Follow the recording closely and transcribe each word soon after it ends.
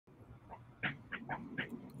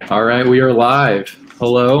All right, we are live.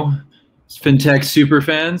 Hello, FinTech super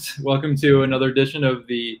fans. Welcome to another edition of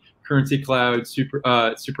the Currency Cloud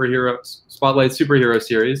Superhero Spotlight Superhero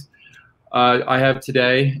Series. I have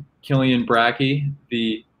today Killian Brackey,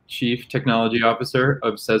 the Chief Technology Officer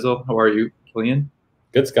of Sezzle. How are you, Killian?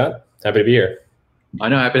 Good, Scott. Happy to be here. I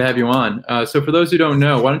know, happy to have you on. So for those who don't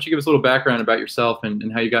know, why don't you give us a little background about yourself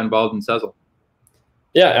and how you got involved in Sezzle?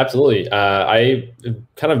 Yeah, absolutely. I've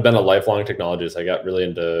kind of been a lifelong technologist. I got really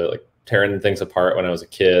into tearing things apart when I was a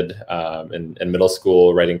kid, in middle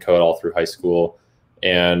school, writing code all through high school,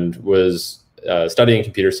 and was studying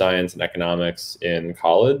computer science and economics in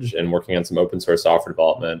college and working on some open source software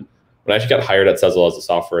development. When I actually got hired at Sezzle as a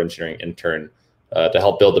software engineering intern to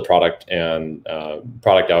help build the product and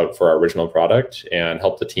product out for our original product and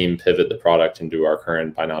help the team pivot the product into our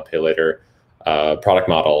current buy now, pay later product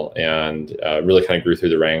model, and really kind of grew through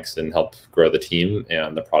the ranks and helped grow the team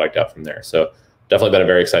and the product out from there. So definitely been a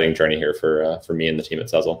very exciting journey here for me and the team at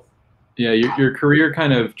Sezzle. Yeah, your career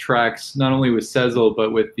kind of tracks not only with Sezzle,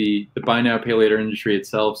 but with the buy now, pay later industry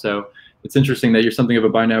itself. So it's interesting that you're something of a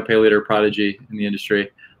buy now, pay later prodigy in the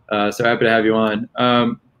industry. So happy to have you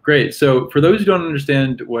on. Great. So for those who don't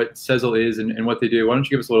understand what Sezzle is and what they do, why don't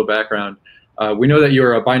you give us a little background? We know that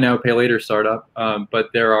you're a buy now, pay later startup, but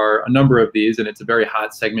there are a number of these, and it's a very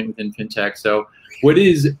hot segment within fintech. So what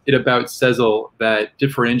is it about Sezzle that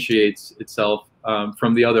differentiates itself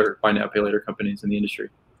from the other buy now, pay later companies in the industry?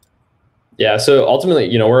 Yeah, so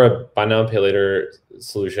ultimately, we're a buy now, pay later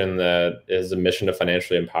solution that is a mission to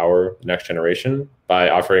financially empower the next generation by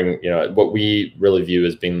offering, what we really view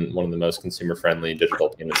as being one of the most consumer-friendly digital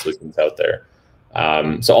payment solutions out there.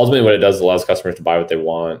 So ultimately what it does is allows customers to buy what they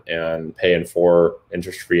want and pay in 4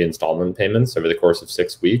 interest-free installment payments over the course of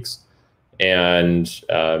 6 weeks. And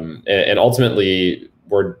ultimately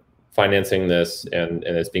we're financing this and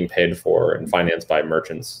it's being paid for and financed by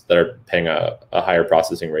merchants that are paying a higher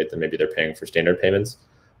processing rate than maybe they're paying for standard payments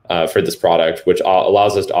for this product, which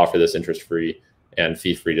allows us to offer this interest-free and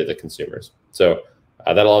fee-free to the consumers. So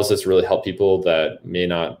that allows us to really help people that may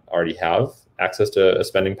not already have access to a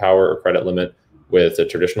spending power or credit limit with a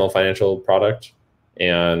traditional financial product,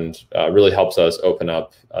 and really helps us open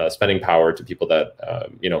up spending power to people that,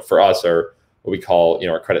 for us are what we call,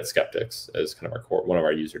 our credit skeptics as kind of our core, one of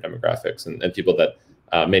our user demographics, and people that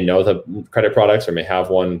may know the credit products or may have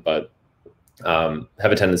one, but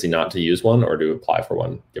have a tendency not to use one or to apply for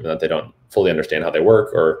one, given that they don't fully understand how they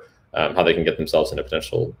work or how they can get themselves into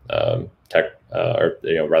potential tech or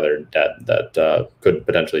rather debt that could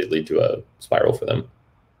potentially lead to a spiral for them.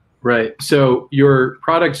 Right. So your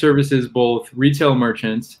product services both retail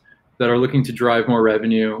merchants that are looking to drive more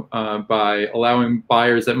revenue by allowing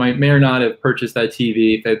buyers that may or not have purchased that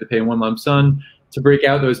TV, if they had to pay in one lump sum, to break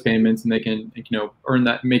out those payments, and they can earn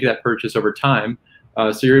that, make that purchase over time.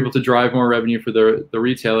 So you're able to drive more revenue for the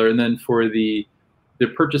retailer, and then for the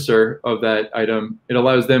purchaser of that item, it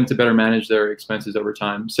allows them to better manage their expenses over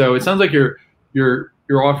time. So it sounds like you're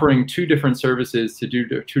offering 2 different services to do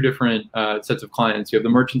 2 different sets of clients. You have the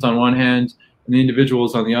merchants on one hand and the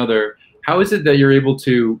individuals on the other. How is it that you're able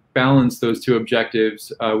to balance those 2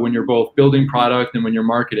 objectives when you're both building product and when you're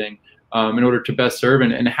marketing in order to best serve?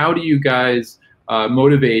 And how do you guys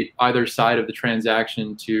motivate either side of the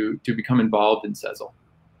transaction to become involved in Sezzle?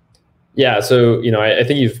 Yeah, so I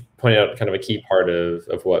think you've pointed out kind of a key part of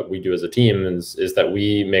what we do as a team is that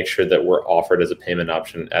we make sure that we're offered as a payment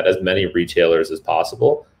option at as many retailers as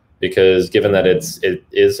possible, because given that it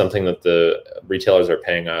is something that the retailers are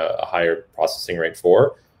paying a higher processing rate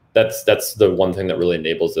for, that's the one thing that really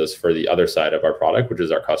enables this for the other side of our product, which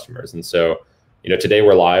is our customers. And so today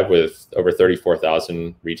we're live with over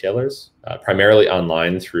 34,000 retailers, primarily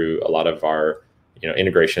online through a lot of our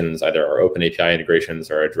integrations, either our open API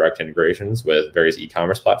integrations or our direct integrations with various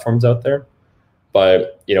e-commerce platforms out there.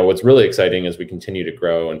 But what's really exciting as we continue to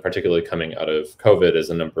grow, and particularly coming out of COVID,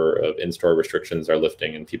 as a number of in-store restrictions are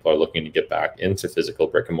lifting and people are looking to get back into physical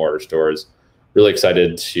brick and mortar stores. Really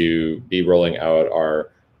excited to be rolling out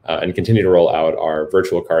our and continue to roll out our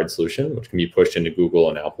virtual card solution, which can be pushed into Google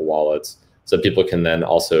and Apple wallets, so people can then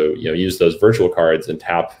also use those virtual cards and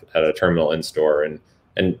tap at a terminal in store and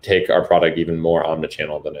take our product even more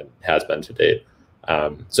omnichannel than it has been to date.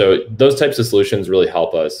 So those types of solutions really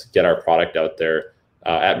help us get our product out there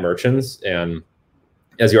at merchants. And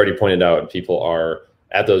as you already pointed out, people are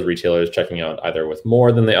at those retailers checking out either with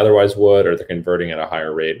more than they otherwise would, or they're converting at a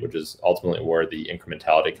higher rate, which is ultimately where the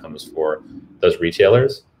incrementality comes for those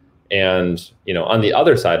retailers. And on the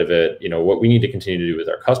other side of it, what we need to continue to do with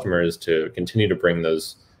our customers to continue to bring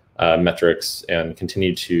those metrics and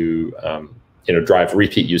continue to drive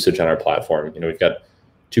repeat usage on our platform. We've got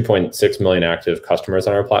 2.6 million active customers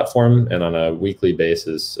on our platform. And on a weekly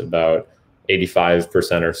basis, about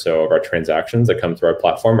 85% or so of our transactions that come through our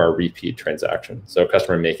platform are repeat transactions. So a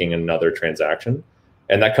customer making another transaction.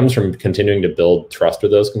 And that comes from continuing to build trust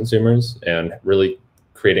with those consumers and really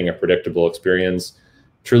creating a predictable experience,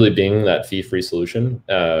 truly being that fee-free solution.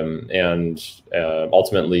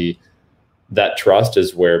 Ultimately, that trust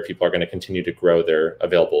is where people are going to continue to grow their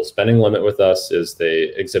available spending limit with us. As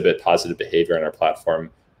they exhibit positive behavior on our platform,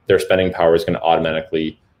 their spending power is going to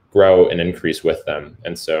automatically grow and increase with them.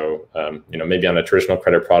 And so, maybe on a traditional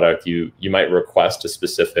credit product, you might request a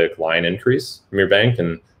specific line increase from your bank,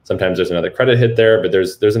 and sometimes there's another credit hit there, but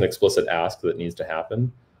there's an explicit ask that needs to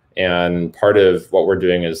happen. And part of what we're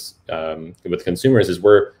doing is with consumers is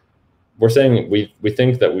we're saying we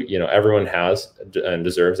think that everyone has and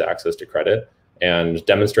deserves access to credit, and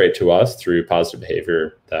demonstrate to us through positive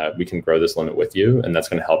behavior that we can grow this limit with you, and that's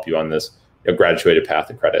going to help you on this graduated path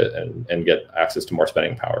to credit and get access to more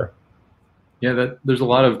spending power. Yeah, there's a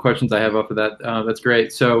lot of questions I have off of that. That's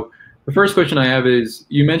great. So the first question I have is,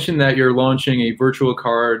 you mentioned that you're launching a virtual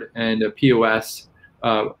card and a POS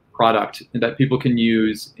product that people can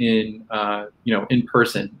use in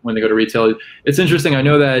person when they go to retail. It's interesting. I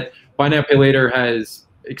know that buy now, pay later has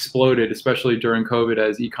exploded, especially during COVID,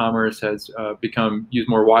 as e-commerce has become used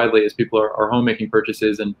more widely as people are home making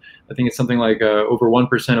purchases. And I think it's something like over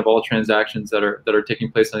 1% of all transactions that are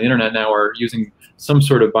taking place on the internet now are using some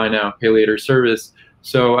sort of buy now, pay later service.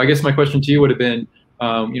 So I guess my question to you would have been,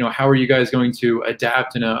 how are you guys going to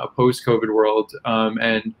adapt in a post-COVID world?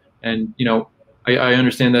 I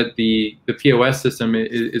understand that the POS system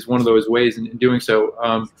is one of those ways in doing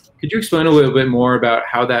so. Could you explain a little bit more about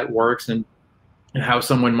how that works and how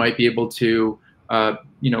someone might be able to,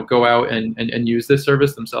 go out and use this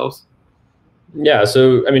service themselves? Yeah,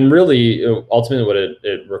 so I mean, really, ultimately, what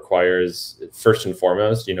it requires, first and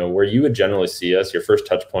foremost, where you would generally see us, your first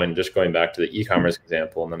touch point, just going back to the e-commerce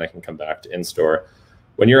example, and then I can come back to in-store.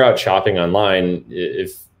 When you're out shopping online,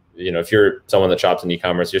 if you're someone that shops in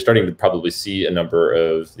e-commerce, you're starting to probably see a number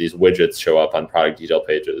of these widgets show up on product detail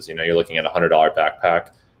pages. You're looking at a $100 backpack,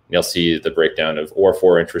 and you'll see the breakdown of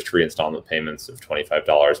 4 interest-free installment payments of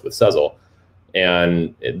 $25 with Sezzle.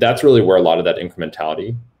 And that's really where a lot of that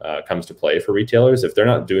incrementality comes to play for retailers. If they're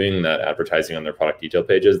not doing that advertising on their product detail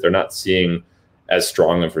pages, they're not seeing as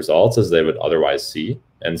strong of results as they would otherwise see.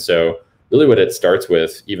 And so really what it starts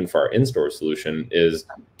with, even for our in-store solution, is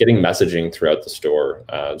getting messaging throughout the store,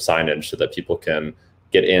 signage, so that people can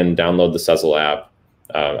get in, download the Sezzle app,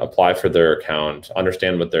 apply for their account,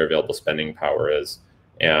 understand what their available spending power is,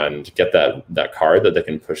 and get that card that they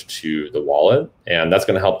can push to the wallet. And that's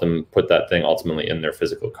going to help them put that thing ultimately in their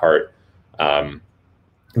physical cart.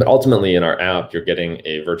 But ultimately in our app, you're getting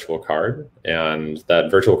a virtual card, and that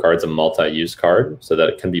virtual card is a multi-use card so that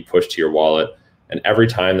it can be pushed to your wallet. And every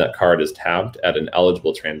time that card is tapped at an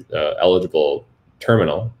eligible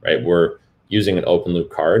terminal, right, we're using an open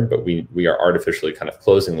loop card, but we are artificially kind of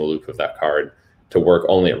closing the loop of that card to work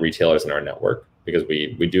only at retailers in our network, because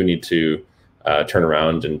we do need to turn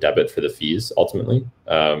around and debit for the fees ultimately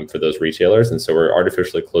for those retailers. And so we're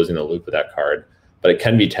artificially closing the loop of that card, but it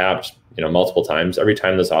can be tapped multiple times. Every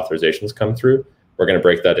time those authorizations come through, we're going to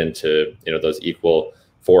break that into those equal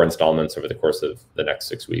 4 installments over the course of the next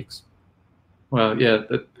 6 weeks. Well, yeah,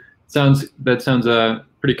 that sounds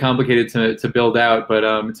pretty complicated to build out, but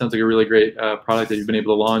it sounds like a really great product that you've been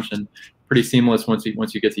able to launch, and pretty seamless once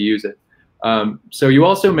you get to use it. So you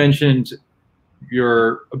also mentioned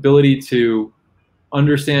your ability to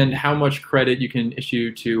understand how much credit you can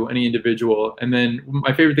issue to any individual. And then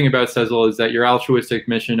my favorite thing about Sezzle is that your altruistic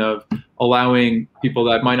mission of allowing people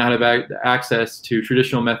that might not have access to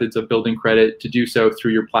traditional methods of building credit to do so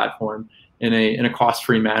through your platform in a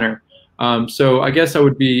cost-free manner. So I guess I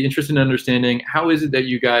would be interested in understanding, how is it that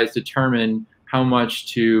you guys determine how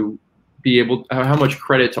much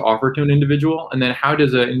credit to offer to an individual, and then how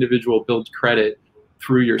does an individual build credit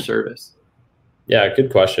through your service? Yeah,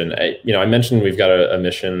 good question. I mentioned we've got a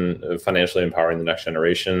mission of financially empowering the next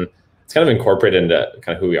generation. It's kind of incorporated into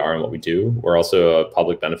kind of who we are and what we do. We're also a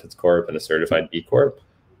public benefits corp and a certified B Corp.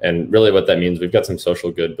 And really what that means, we've got some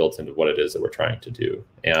social good built into what it is that we're trying to do.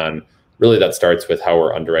 And really that starts with how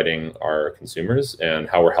we're underwriting our consumers and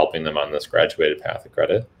how we're helping them on this graduated path of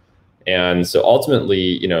credit. And so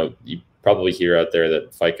ultimately, you probably hear out there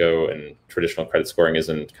that FICO and traditional credit scoring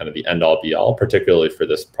isn't kind of the end all be all, particularly for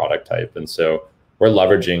this product type. And so we're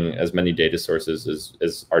leveraging as many data sources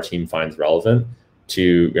as our team finds relevant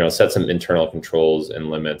to set some internal controls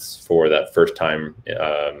and limits for that first time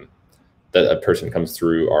that a person comes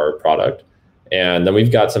through our product. And then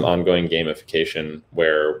we've got some ongoing gamification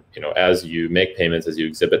where, as you make payments, as you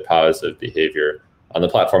exhibit positive behavior on the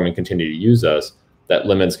platform and continue to use us, that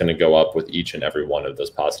limit's going to go up with each and every one of those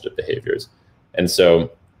positive behaviors. And so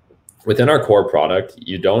within our core product,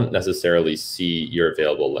 you don't necessarily see your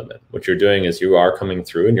available limit. What you're doing is you are coming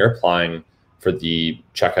through and you're applying for the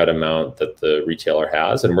checkout amount that the retailer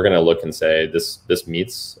has. And we're going to look and say, this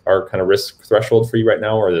meets our kind of risk threshold for you right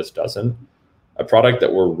now, or this doesn't. A product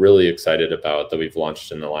that we're really excited about that we've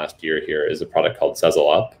launched in the last year here is a product called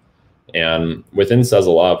Sezzle Up. And within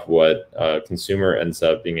Sezzle Up, what a consumer ends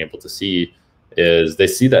up being able to see is they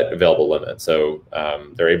see that available limit. So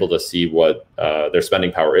they're able to see what their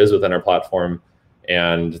spending power is within our platform.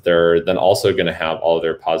 And they're then also going to have all of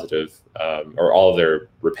their positive or all of their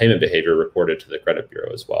repayment behavior reported to the credit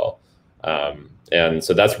bureau as well. And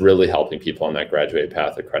so that's really helping people on that graduate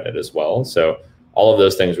path of credit as well. So all of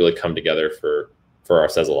those things really come together for our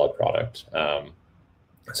Sezzle Up product.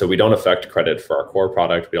 So we don't affect credit for our core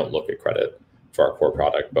product. We don't look at credit for our core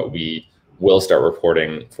product, but we will start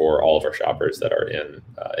reporting for all of our shoppers that are in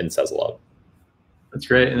Sezzle Up. That's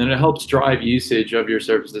great. And then it helps drive usage of your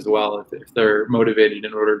service as well if they're motivated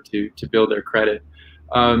in order to build their credit.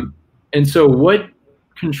 And so what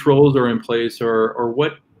controls are in place or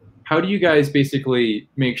how do you guys basically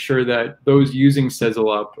make sure that those using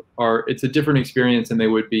Sezzle Up it's a different experience than they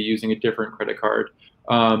would be using a different credit card?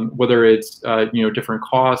 Whether it's different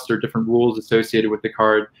costs or different rules associated with the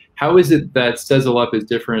card. How is it that Sezzle Up is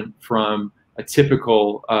different from a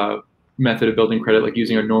typical method of building credit, like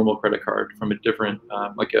using a normal credit card from a different,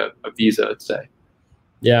 like a Visa, let's say?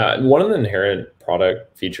 Yeah, one of the inherent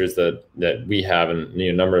product features that we have, and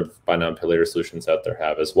a number of buy now pay later solutions out there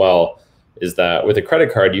have as well, is that with a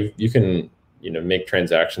credit card, you can make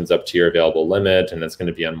transactions up to your available limit, and it's going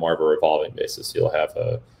to be on more of a revolving basis. You'll have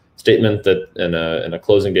a statement that and a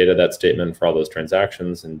closing date of that statement for all those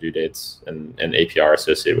transactions and due dates and APR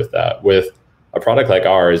associated with that. With a product like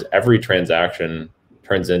ours, every transaction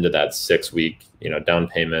turns into that 6-week down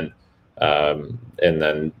payment and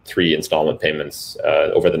then 3 installment payments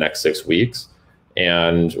over the next 6 weeks.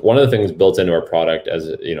 And one of the things built into our product as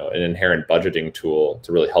an inherent budgeting tool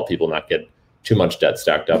to really help people not get too much debt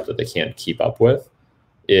stacked up that they can't keep up with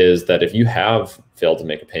is that if you have failed to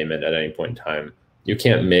make a payment at any point in time, you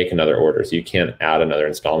can't make another order. So you can't add another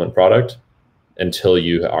installment product until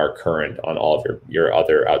you are current on all of your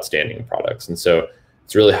other outstanding products. And so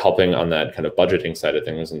it's really helping on that kind of budgeting side of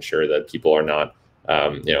things, ensure that people are not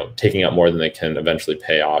taking out more than they can eventually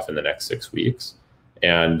pay off in the next 6 weeks.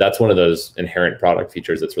 And that's one of those inherent product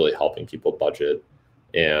features that's really helping people budget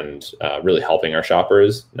and really helping our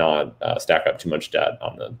shoppers not stack up too much debt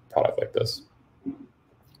on the product like this.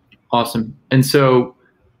 Awesome. And so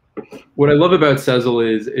what I love about Sezzle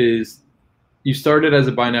is you started as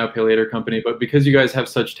a buy now pay later company, but because you guys have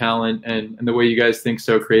such talent and the way you guys think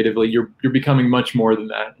so creatively, you're becoming much more than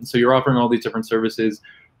that. And so you're offering all these different services.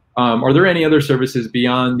 Are there any other services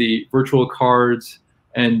beyond the virtual cards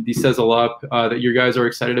and the Sezzle Up that you guys are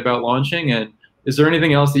excited about launching? And is there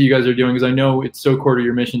anything else that you guys are doing? Because I know it's so core to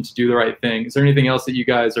your mission to do the right thing. Is there anything else that you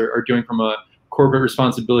guys are doing from a corporate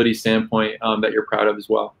responsibility standpoint that you're proud of as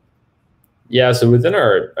well? Yeah, so within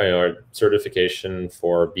our certification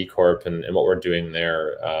for B Corp and what we're doing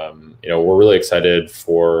there, we're really excited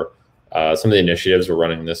for some of the initiatives we're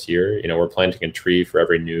running this year. We're planting a tree for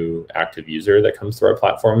every new active user that comes through our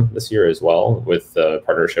platform this year as well, with the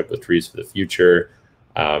partnership with Trees for the Future.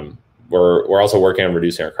 We're also working on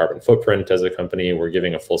reducing our carbon footprint as a company. We're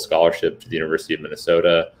giving a full scholarship to the University of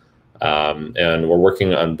Minnesota. And we're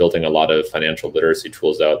working on building a lot of financial literacy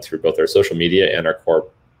tools out through both our social media and our core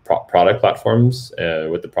product platforms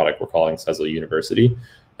with the product we're calling Sezzle University,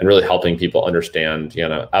 and really helping people understand,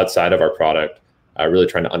 outside of our product, really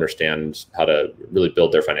trying to understand how to really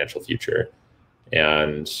build their financial future.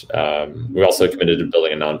 And we also committed to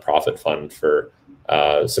building a nonprofit fund for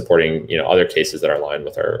supporting, other cases that are aligned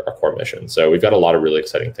with our core mission. So we've got a lot of really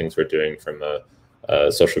exciting things we're doing from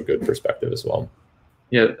a social good perspective as well.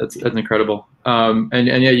 Yeah, that's incredible. And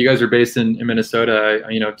yeah, you guys are based in Minnesota.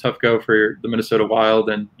 Tough go for the Minnesota Wild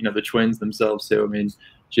and the Twins themselves too. I mean,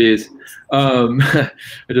 geez,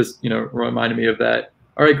 it just reminded me of that.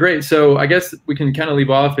 All right, great. So I guess we can kind of leave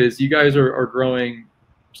off is you guys are growing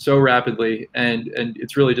so rapidly, and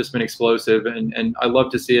it's really just been explosive. And I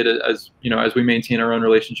love to see it as as we maintain our own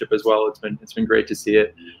relationship as well. It's been great to see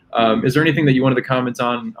it. Is there anything that you wanted to comment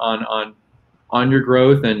on your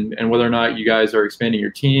growth and whether or not you guys are expanding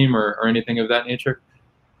your team or anything of that nature?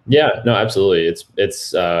 Yeah, no, absolutely.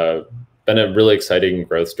 It's been a really exciting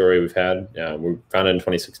growth story we've had. We founded in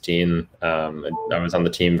 2016. I was on the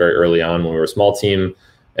team very early on when we were a small team.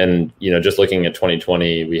 And just looking at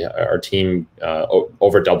 2020, our team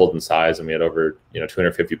over doubled in size, and we had over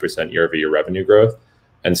 250% year-over-year revenue growth.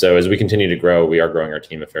 And so as we continue to grow, we are growing our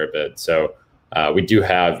team a fair bit. So we do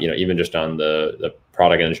have even just on the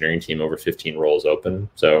product engineering team, over 15 roles open.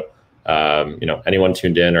 So anyone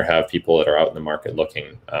tuned in or have people that are out in the market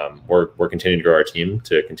looking, we're continuing to grow our team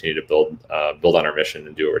to continue to build on our mission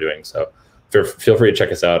and do what we're doing. So feel free to check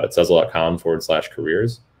us out at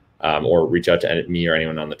sezzle.com/careers. Or reach out to me or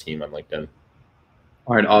anyone on the team on LinkedIn.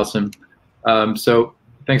 All right, awesome. So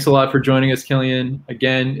thanks a lot for joining us, Killian.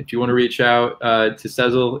 Again, if you want to reach out to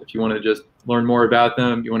Sezzle, if you want to just learn more about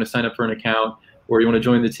them, you want to sign up for an account, or you want to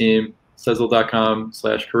join the team,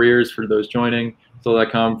 sezzle.com/careers for those joining,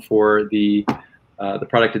 sezzle.com for the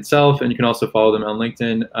product itself, and you can also follow them on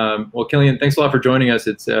LinkedIn. Well, Killian, thanks a lot for joining us.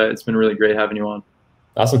 It's been really great having you on.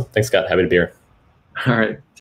 Awesome. Thanks, Scott. Happy to be here. All right.